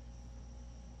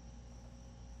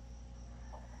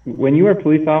 When you were a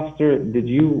police officer, did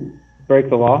you break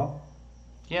the law?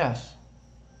 Yes.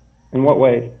 In what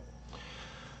ways?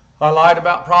 I lied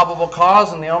about probable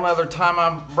cause, and the only other time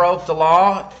I broke the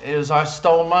law is I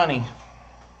stole money.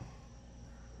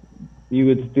 You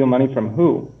would steal money from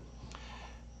who?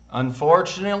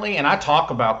 Unfortunately, and I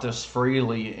talk about this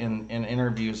freely in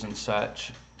interviews and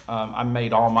such, I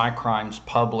made all my crimes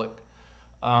public.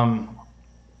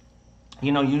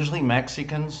 Usually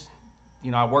Mexicans,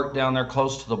 I worked down there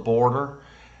close to the border,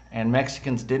 and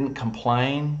Mexicans didn't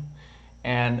complain,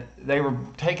 and they were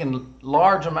taking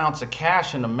large amounts of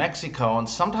cash into Mexico, and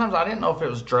sometimes I didn't know if it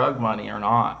was drug money or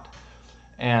not.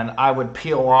 And I would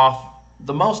peel off,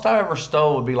 the most I ever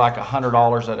stole would be like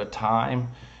 $100 at a time,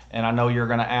 and I know you're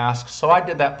going to ask, so I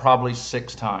did that probably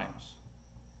 6 times.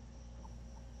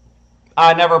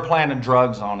 I never planted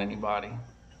drugs on anybody.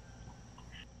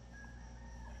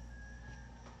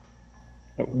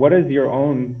 What is your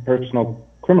own personal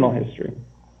criminal history?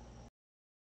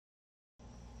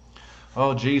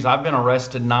 Oh, geez, I've been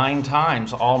arrested 9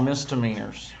 times, all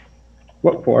misdemeanors.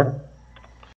 What for?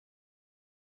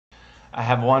 I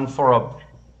have one for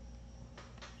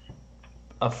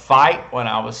a fight when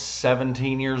I was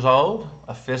 17 years old,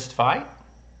 a fist fight.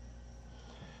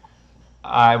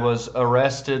 I was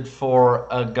arrested for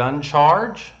a gun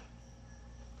charge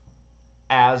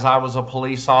as I was a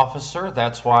police officer.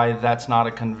 That's why that's not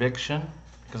a conviction,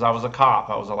 because I was a cop.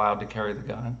 I was allowed to carry the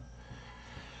gun.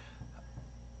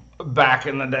 Back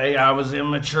in the day, I was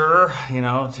immature,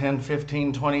 10,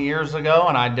 15, 20 years ago,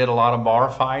 and I did a lot of bar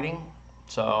fighting.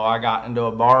 So I got into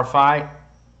a bar fight.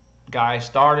 Guy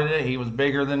started it. He was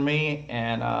bigger than me,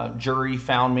 and jury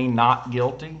found me not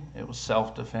guilty. It was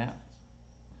self-defense.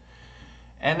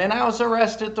 And then I was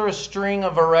arrested through a string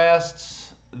of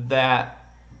arrests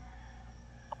that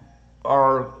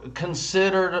are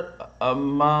considered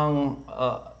among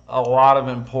a lot of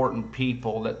important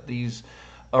people, that these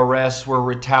arrests were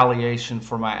retaliation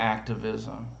for my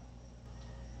activism.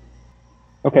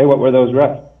 Okay, what were those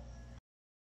arrests?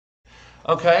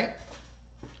 Okay,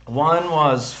 one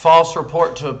was false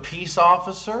report to a peace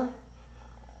officer,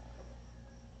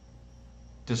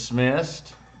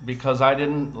 dismissed because I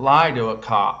didn't lie to a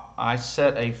cop. I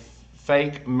set a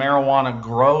fake marijuana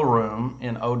grow room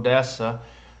in Odessa,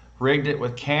 rigged it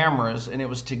with cameras, and it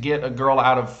was to get a girl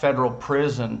out of federal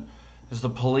prison, as the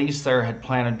police there had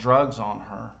planted drugs on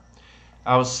her.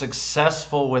 I was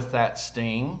successful with that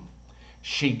sting.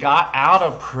 She got out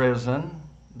of prison.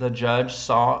 The judge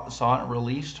saw it and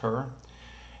released her.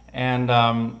 And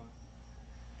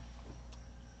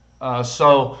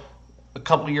so a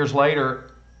couple of years later,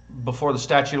 before the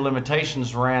statute of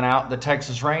limitations ran out, the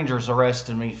Texas Rangers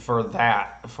arrested me for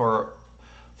that, for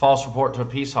false report to a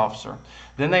peace officer.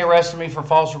 Then they arrested me for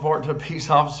false report to a peace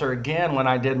officer again when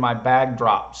I did my bag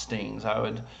drop stings. I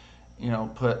would,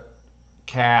 put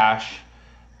cash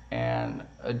and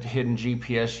a hidden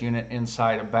GPS unit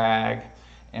inside a bag,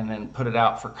 and then put it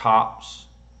out for cops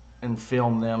and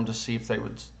film them to see if they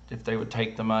would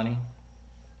take the money.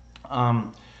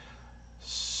 And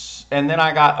then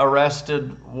I got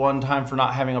arrested one time for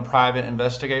not having a private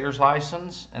investigator's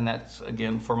license, and that's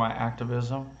again for my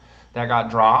activism. That got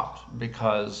dropped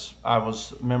because I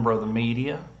was a member of the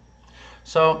media.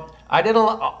 So I did a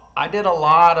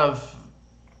lot of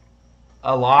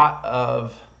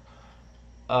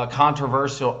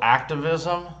controversial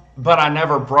activism, but I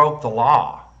never broke the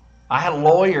law. I had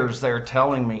lawyers there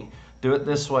telling me, do it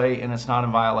this way and it's not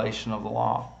in violation of the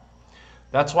law.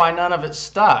 That's why none of it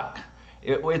stuck.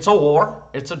 It's a war.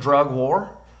 It's a drug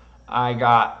war. I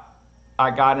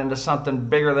got into something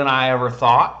bigger than I ever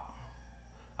thought.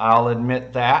 I'll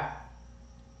admit that.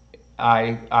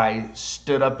 I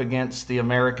stood up against the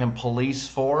American police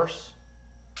force.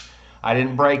 I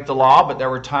didn't break the law, but there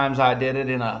were times I did it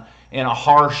in a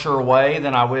harsher way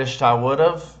than I wished I would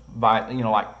have, by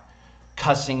like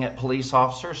cussing at police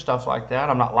officers, stuff like that.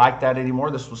 I'm not like that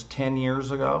anymore. This was 10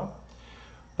 years ago.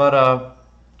 But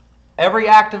every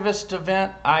activist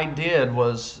event I did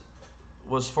was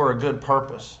for a good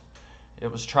purpose.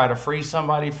 It was try to free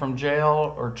somebody from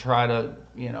jail or try to,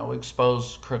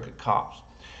 expose crooked cops.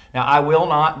 Now, I will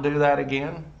not do that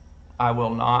again. I will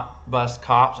not bust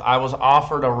cops. I was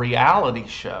offered a reality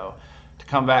show to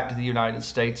come back to the United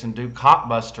States and do cop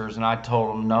busters, and I told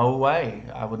them no way.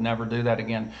 I would never do that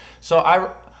again. So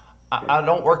I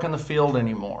don't work in the field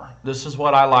anymore. This is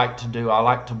what I like to do. I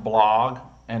like to blog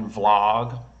and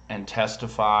vlog and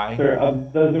testify. Sir,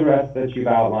 of those arrests that you've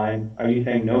outlined, are you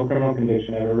saying no criminal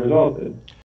conviction ever resulted?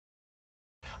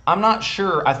 I'm not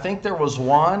sure. I think there was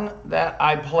one that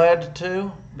I pled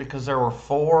to because there were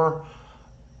 4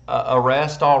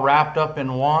 arrests all wrapped up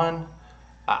in one.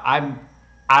 I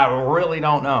really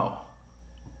don't know.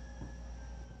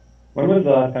 When was the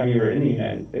last time you were in the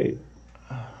United States?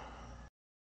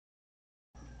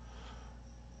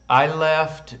 I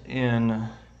left in...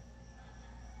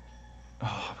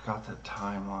 Oh, I've got the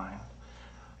timeline.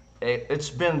 It's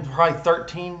been probably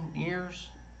 13 years,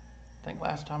 I think,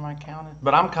 last time I counted.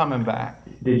 But I'm coming back.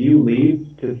 Did you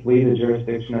leave to flee the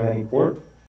jurisdiction of any court?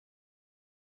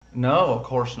 No, of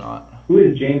course not. Who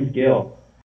is James Gill?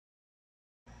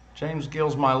 James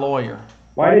Gill's my lawyer.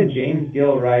 Why did James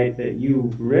Gill write that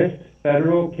you risked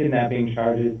federal kidnapping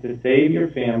charges to save your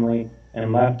family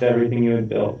and left everything you had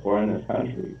built for in this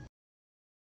country?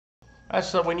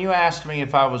 So when you asked me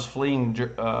if I was fleeing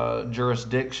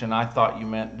jurisdiction, I thought you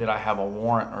meant did I have a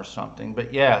warrant or something.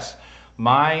 But yes,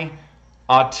 my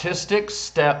autistic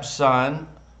stepson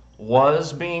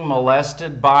was being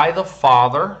molested by the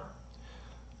father.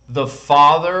 The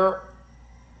father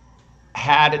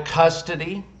had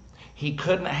custody. He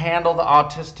couldn't handle the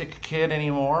autistic kid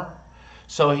anymore,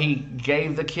 so he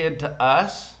gave the kid to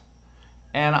us,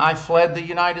 and I fled the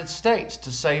United States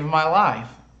to save my life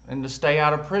and to stay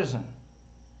out of prison.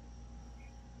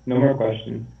 No more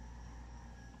questions.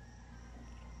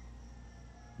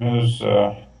 Ms.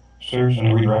 Sears,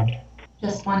 any redirect?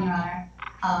 Just one, Your Honor.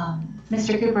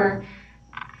 Mr. Cooper,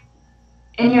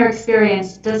 in your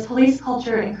experience, does police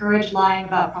culture encourage lying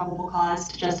about probable cause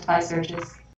to justify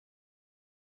searches?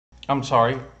 I'm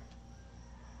sorry.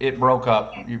 It broke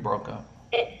up. You broke up.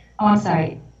 I'm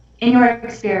sorry. In your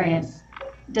experience,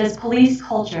 does police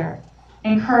culture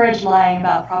encourage lying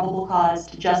about probable cause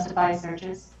to justify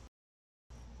searches?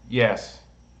 Yes.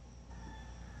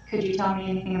 Could you tell me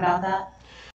anything about that?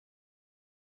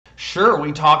 Sure,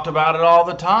 we talked about it all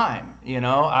the time. You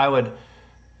know, an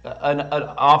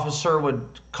officer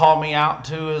would call me out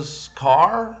to his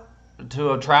car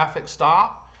to a traffic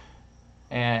stop,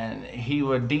 and he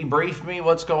would debrief me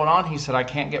what's going on. He said, I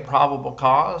can't get probable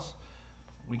cause.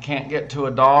 We can't get to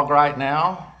a dog right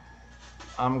now.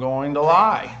 I'm going to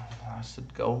lie. I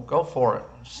said, go for it.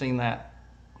 I've seen that,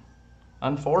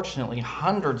 unfortunately,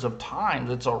 hundreds of times.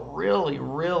 It's a really,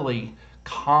 really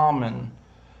common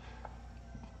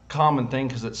thing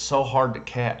because it's so hard to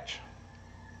catch.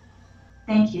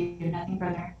 Thank you. Nothing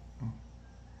further.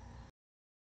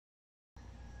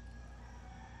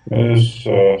 Ms.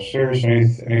 Sears,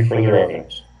 any further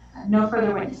evidence? No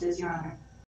further witnesses, Your Honor.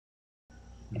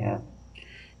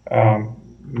 All right.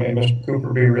 May Mr.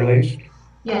 Cooper be released?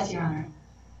 Yes, Your Honor.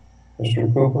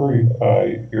 Mr. Cooper,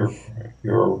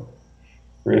 you're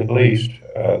released.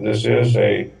 This is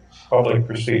a public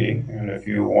proceeding, and if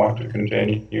you want to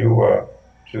continue to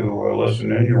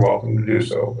listen in, you're welcome to do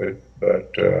so.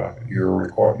 But your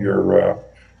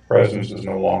presence is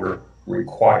no longer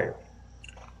required.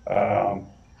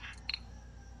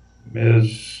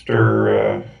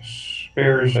 Mr.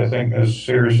 Spears, I think Ms.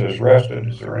 Sears has rested.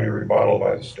 Is there any rebuttal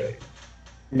by the state?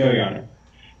 No, Your Honor.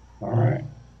 All right.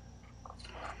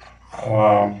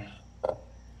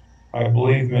 I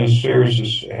believe Ms.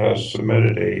 Sears has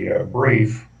submitted a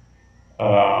brief.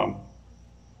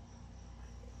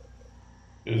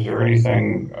 Is there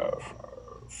anything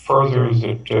further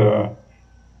that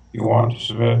you want to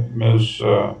submit, Ms.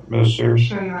 Sears?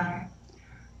 Sure, Your Honor.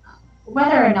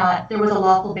 Whether or not there was a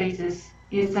lawful basis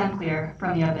is unclear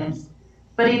from the evidence,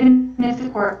 but even if the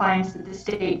court finds that the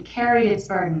state carried its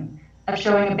burden of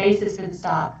showing a basis for the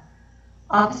stop,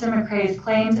 Officer McCrae's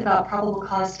claims about probable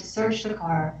cause to search the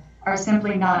car are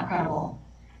simply not credible.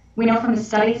 We know from the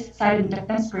studies cited in the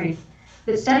defense brief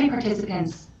that study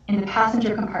participants in the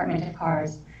passenger compartment of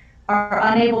cars are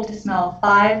unable to smell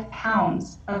 5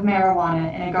 pounds of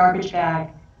marijuana in a garbage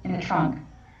bag in the trunk.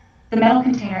 The metal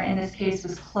container in this case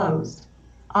was closed.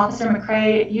 Officer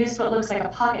McCrae used what looks like a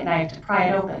pocket knife to pry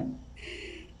it open.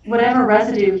 Whatever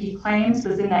residue he claims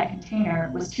was in that container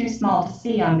was too small to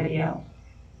see on video.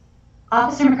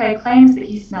 Officer McCrae claims that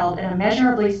he smelled an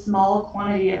immeasurably small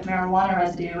quantity of marijuana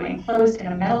residue enclosed in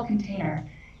a metal container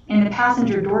in the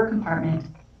passenger door compartment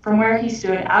from where he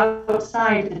stood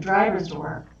outside the driver's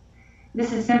door.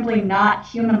 This is simply not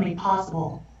humanly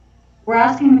possible. We're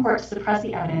asking the court to suppress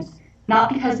the evidence,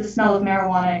 not because the smell of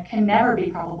marijuana can never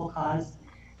be probable cause,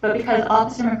 but because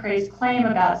Officer McCrae's claim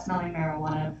about smelling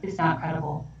marijuana is not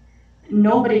credible.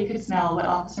 Nobody could smell what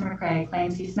Officer McCrae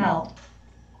claims he smelled.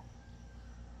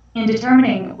 In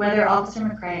determining whether Officer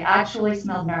McCrae actually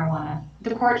smelled marijuana,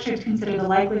 the court should consider the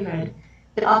likelihood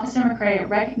that Officer McCrae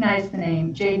recognized the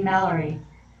name Jade Mallory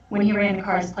when he ran the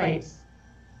car's plates.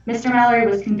 Mr. Mallory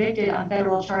was convicted on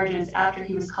federal charges after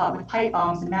he was caught with pipe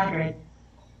bombs in Madrid.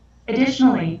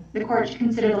 Additionally, the court should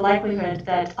consider the likelihood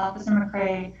that Officer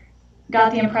McCrae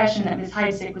got the impression that Ms.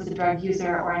 Heidsick was a drug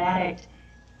user or an addict,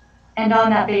 and on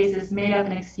that basis made up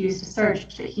an excuse to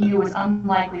search that he knew was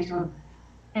unlikely to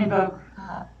invoke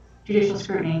judicial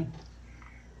scrutiny.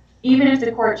 Even if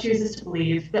the court chooses to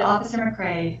believe that Officer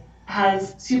McCrae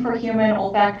has superhuman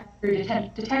olfactory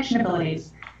detection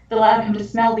abilities that allowed him to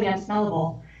smell the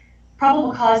unsmellable,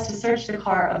 probable cause to search the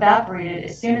car evaporated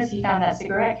as soon as he found that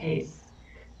cigarette case.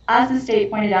 As the state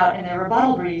pointed out in their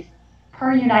rebuttal brief,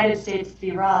 per United States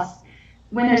v. Ross,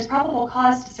 when there's probable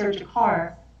cause to search a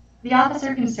car, the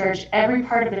officer can search every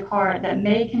part of the car that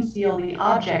may conceal the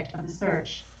object of the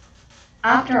search.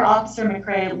 After Officer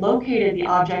McCrae located the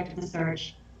object of the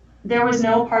search, there was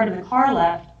no part of the car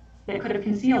left that could have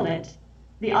concealed it.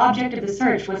 The object of the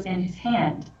search was in his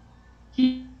hand.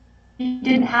 He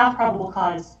didn't have probable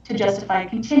cause to justify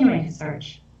continuing his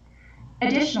search.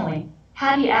 Additionally,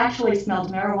 had he actually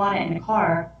smelled marijuana in the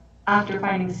car after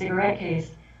finding the cigarette case,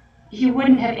 he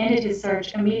wouldn't have ended his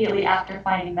search immediately after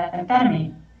finding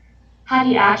methamphetamine. Had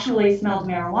he actually smelled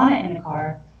marijuana in the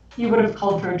car, he would have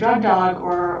called for a drug dog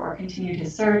or continued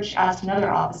his search, asked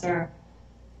another officer,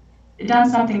 done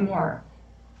something more.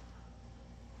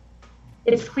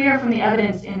 It's clear from the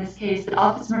evidence in this case that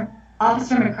Officer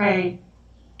McCrae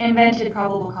invented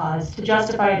probable cause to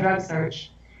justify a drug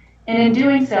search, And in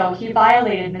doing so, he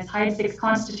violated Ms. Heidsick's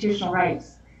constitutional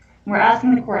rights. And we're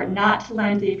asking the court not to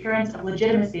lend the appearance of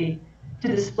legitimacy to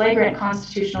this flagrant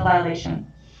constitutional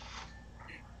violation.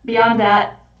 Beyond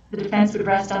that, the defense would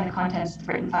rest on the contents of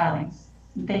written filings.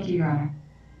 And thank you, Your Honor.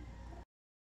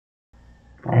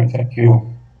 All right, thank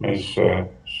you, Ms.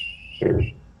 Sears.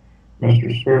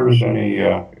 Mr. Spears,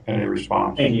 any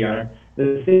response? Thank you, Your Honor.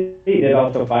 The state did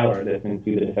also file a resistance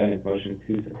to the defendant's motion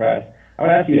to suppress. I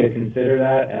would ask you to consider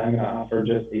that, and I'm going to offer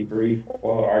just a brief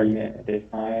oral argument at this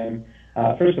time.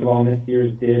 First of all, Ms.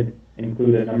 Sears did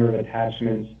include a number of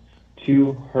attachments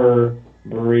to her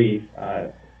brief.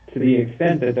 To the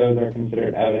extent that those are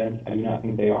considered evidence, I do not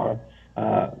think they are.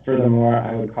 Furthermore,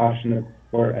 I would caution the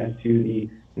court as to the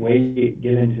weight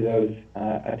given to those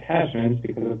attachments,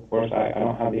 because of course I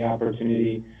don't have the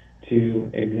opportunity to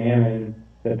examine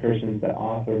the persons that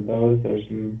authored those. There's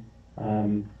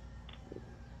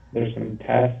some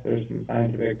tests, there's some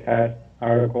scientific test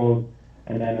articles,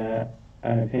 and then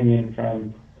an opinion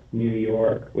from New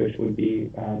York, which would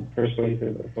be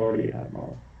persuasive authority at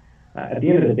most. At the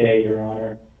end of the day, Your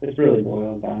Honor, this really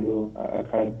boils down to a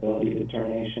credibility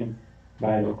determination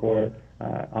by the court.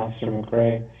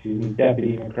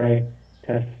 Deputy McCrae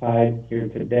testified here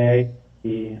today.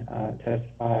 He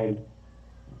testified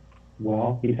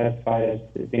as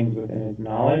to things within his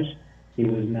knowledge. He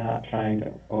was not trying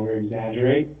to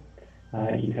over-exaggerate.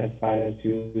 He testified as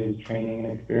to his training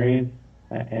and experience,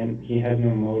 and he has no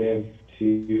motive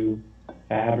to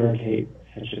fabricate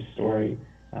such a story.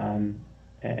 And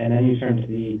then you turn to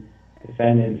the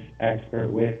defendant's expert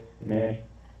witness.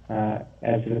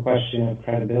 As to the question of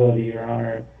credibility, Your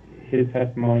Honor, his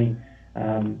testimony,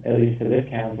 at least to this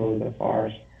counsel, is a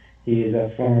farce. He is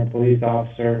a former police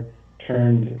officer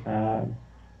turned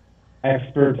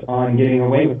expert on getting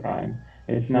away with crime.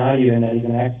 It's not even that he's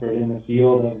an expert in the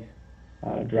field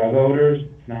of drug odors.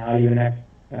 It's not even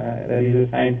that he's a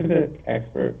scientific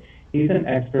expert. He's an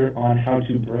expert on how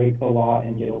to break the law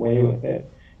and get away with it.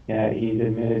 Yeah, he's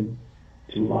admitted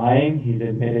to lying. He's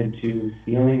admitted to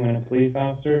stealing when a police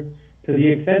officer, to the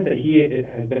extent that he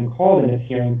has been called in this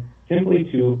hearing simply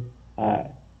to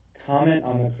comment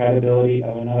on the credibility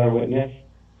of another witness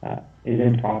is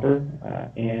improper,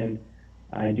 and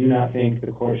I do not think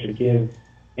the court should give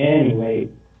any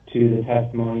weight to the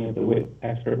testimony of the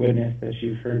expert witness that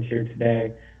you've heard here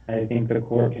today. I think the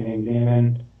court can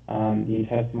examine the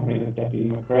testimony of Deputy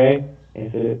McCrae.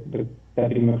 If the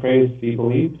Deputy McCrae is to be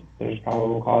believed, there's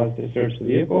probable cause to search the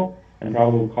vehicle and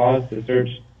probable cause to search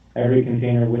every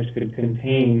container which could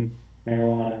contain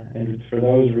marijuana. And for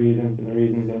those reasons and the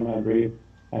reasons in my brief,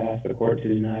 I ask the court to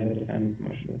deny the defendant's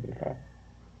motion to suppress.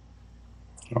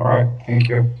 All right, thank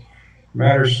you.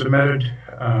 Matter submitted.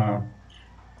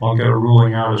 I'll get a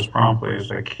ruling out as promptly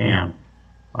as I can.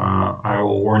 I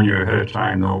will warn you ahead of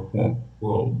time, though,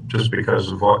 just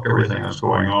because of everything that's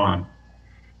going on,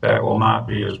 that will not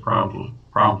be as promptly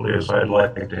as I'd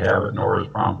like to have it, nor as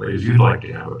promptly as you'd like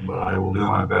to have it, but I will do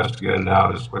my best to get it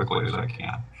out as quickly as I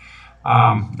can.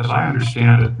 As I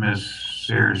understand it, Ms.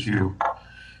 Sears, you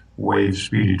waived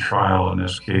speedy trial in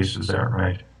this case, is that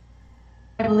right?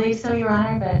 I believe so, Your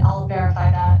Honor, but I'll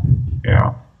verify that.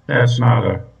 Yeah, that's not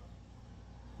a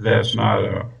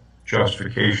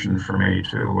justification for me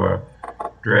to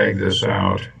drag this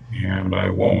out, and I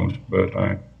won't, but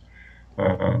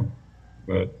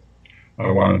I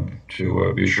wanted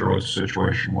to be sure what the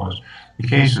situation was. The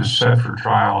case is set for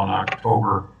trial on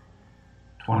October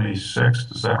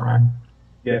 26th, is that right?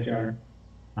 Yes, Your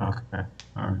Honor. Okay,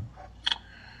 all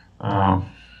right.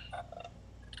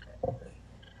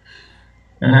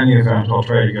 In any event, I'll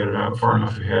try to get it out far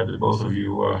enough ahead that both of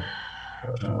you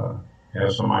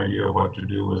have some idea of what to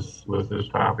do with this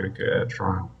topic at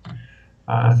trial.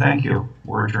 Thank you.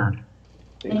 We're adjourned.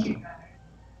 Thank you.